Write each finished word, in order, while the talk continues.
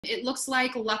It looks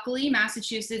like, luckily,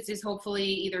 Massachusetts is hopefully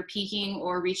either peaking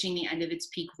or reaching the end of its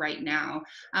peak right now.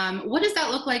 What does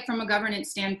that look like from a governance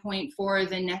standpoint for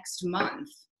the next month?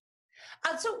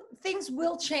 So things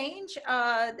will change.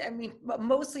 I mean,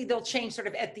 mostly they'll change sort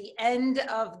of at the end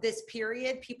of this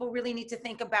period. People really need to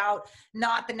think about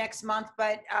not the next month,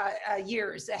 but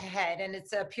years ahead. And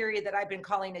it's a period that I've been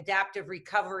calling adaptive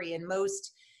recovery. In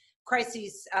most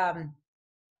crises,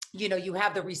 you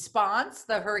have the response,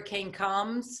 the hurricane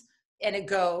comes and it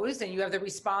goes, and you have the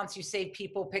response, you save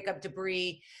people, pick up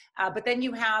debris, but then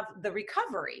you have the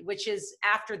recovery, which is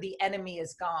after the enemy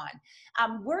is gone.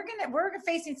 We're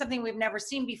facing something we've never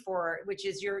seen before, which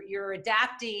is you're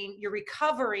adapting, you're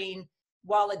recovering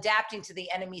while adapting to the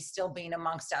enemy still being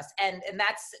amongst us, and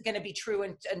that's going to be true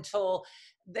until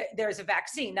there's a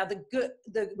vaccine. Now,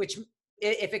 which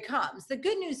if it comes. The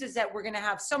good news is that we're going to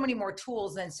have so many more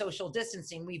tools than social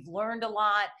distancing. We've learned a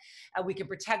lot. We can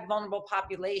protect vulnerable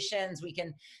populations. We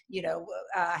can,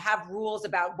 have rules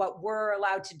about what we're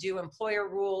allowed to do, employer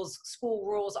rules, school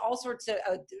rules, all sorts of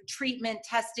treatment,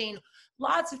 testing,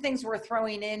 lots of things we're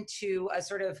throwing into a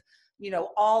sort of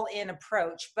all-in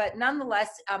approach, but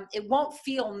nonetheless, it won't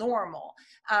feel normal.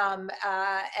 And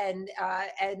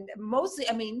mostly,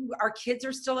 I mean, our kids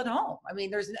are still at home. I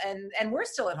mean, and we're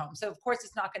still at home. So of course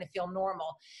it's not going to feel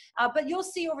normal. But you'll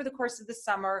see over the course of the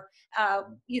summer,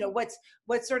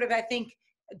 what's sort of, I think,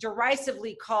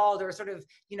 derisively called, or sort of,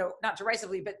 not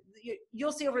derisively, but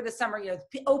you'll see over the summer,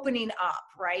 opening up,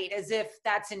 right? As if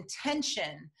that's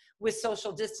intention with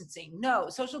social distancing. No,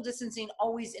 social distancing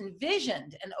always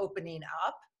envisioned an opening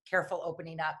up, careful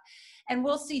opening up. And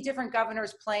we'll see different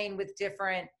governors playing with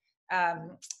different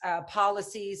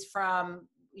policies from,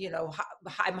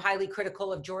 I'm highly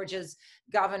critical of Georgia's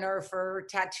governor for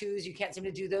tattoos. You can't seem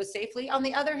to do those safely. On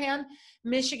the other hand,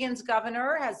 Michigan's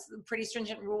governor has pretty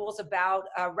stringent rules about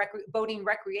boating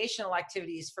recreational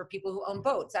activities for people who own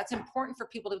boats. That's important for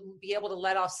people to be able to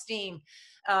let off steam.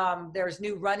 There's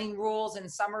new running rules in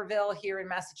Somerville here in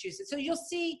Massachusetts. So you'll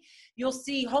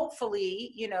see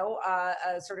hopefully,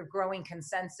 a sort of growing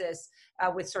consensus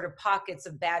with sort of pockets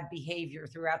of bad behavior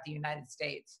throughout the United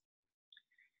States.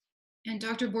 And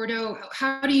Dr. Bourdeaux,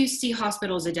 how do you see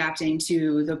hospitals adapting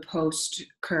to the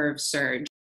post-curve surge?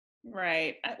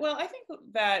 Right. Well, I think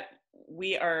that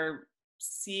we are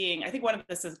seeing, I think one of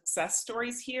the success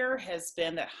stories here has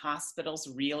been that hospitals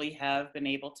really have been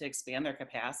able to expand their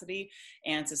capacity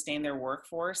and sustain their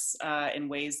workforce in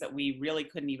ways that we really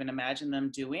couldn't even imagine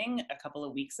them doing a couple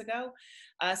of weeks ago.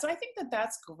 So I think that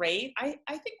that's great. I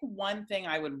think one thing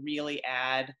I would really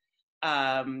add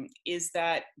is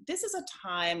that this is a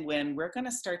time when we're going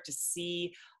to start to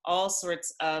see all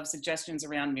sorts of suggestions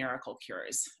around miracle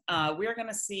cures. We're going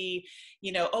to see,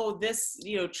 this,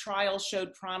 trial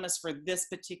showed promise for this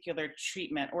particular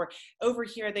treatment, or over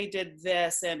here they did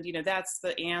this, and, that's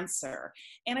the answer.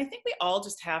 And I think we all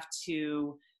just have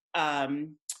to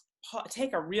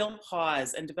take a real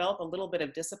pause and develop a little bit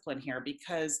of discipline here,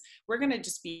 because we're going to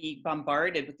just be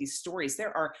bombarded with these stories.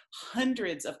 There are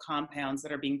hundreds of compounds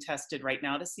that are being tested right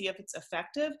now to see if it's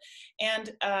effective.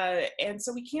 And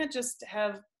so we can't just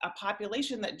have a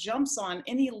population that jumps on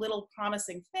any little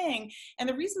promising thing. And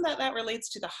the reason that that relates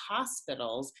to the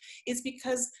hospitals is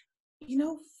because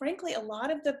frankly, a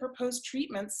lot of the proposed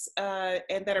treatments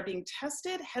and that are being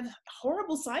tested have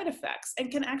horrible side effects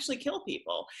and can actually kill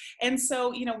people. And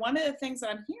so, one of the things that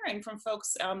I'm hearing from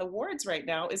folks on the wards right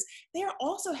now is they are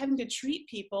also having to treat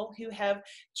people who have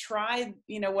tried,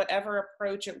 whatever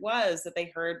approach it was that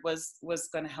they heard was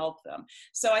going to help them.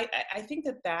 So I think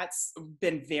that that's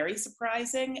been very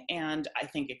surprising, and I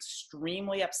think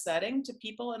extremely upsetting to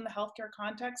people in the healthcare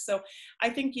context. So I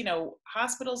think,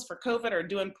 hospitals for COVID are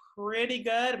doing pretty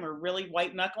good, and we're really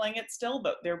white knuckling it still,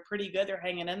 but they're pretty good. They're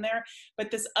hanging in there.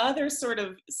 But this other sort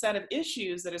of set of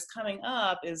issues that is coming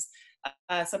up is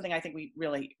something I think we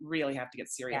really, really have to get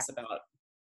serious about.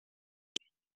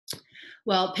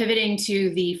 Well, pivoting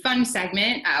to the fun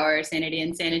segment, our sanity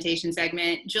and sanitation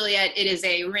segment, Juliette, it is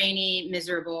a rainy,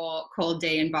 miserable, cold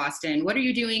day in Boston. What are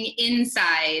you doing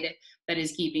inside that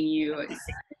is keeping you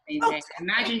safe? I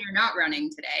imagine you're not running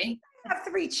today. I have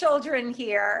 3 children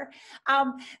here.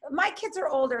 My kids are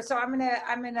older, so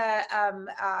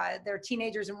they're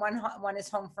teenagers, and one is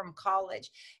home from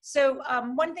college. So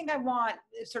one thing I want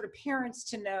sort of parents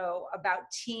to know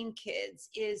about teen kids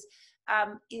is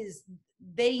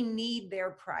they need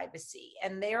their privacy,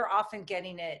 and they're often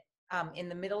getting it in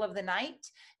the middle of the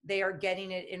night. They are getting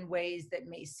it in ways that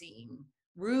may seem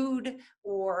rude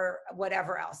or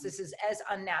whatever else. This is as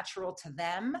unnatural to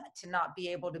them to not be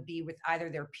able to be with either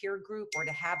their peer group or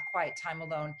to have quiet time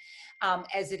alone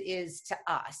as it is to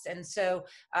us. And so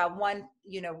I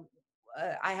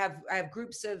have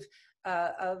groups of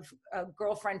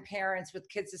girlfriend parents with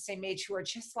kids the same age who are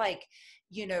just like,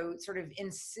 sort of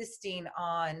insisting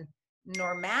on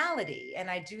normality. And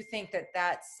I do think that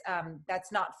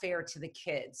that's not fair to the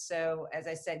kids. So as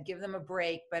I said, give them a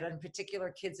break, but in particular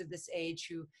kids of this age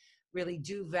who really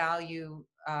do value,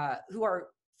 who are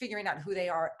figuring out who they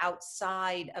are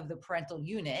outside of the parental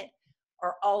unit,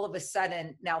 are all of a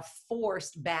sudden now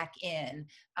forced back in.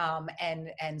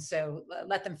 And so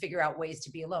let them figure out ways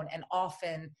to be alone. And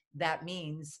often that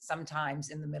means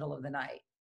sometimes in the middle of the night.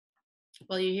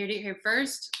 Well, you heard it here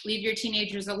first. Leave your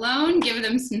teenagers alone, give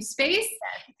them some space,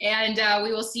 and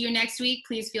we will see you next week.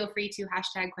 Please feel free to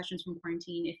 #questions from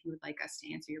quarantine if you would like us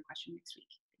to answer your question next week.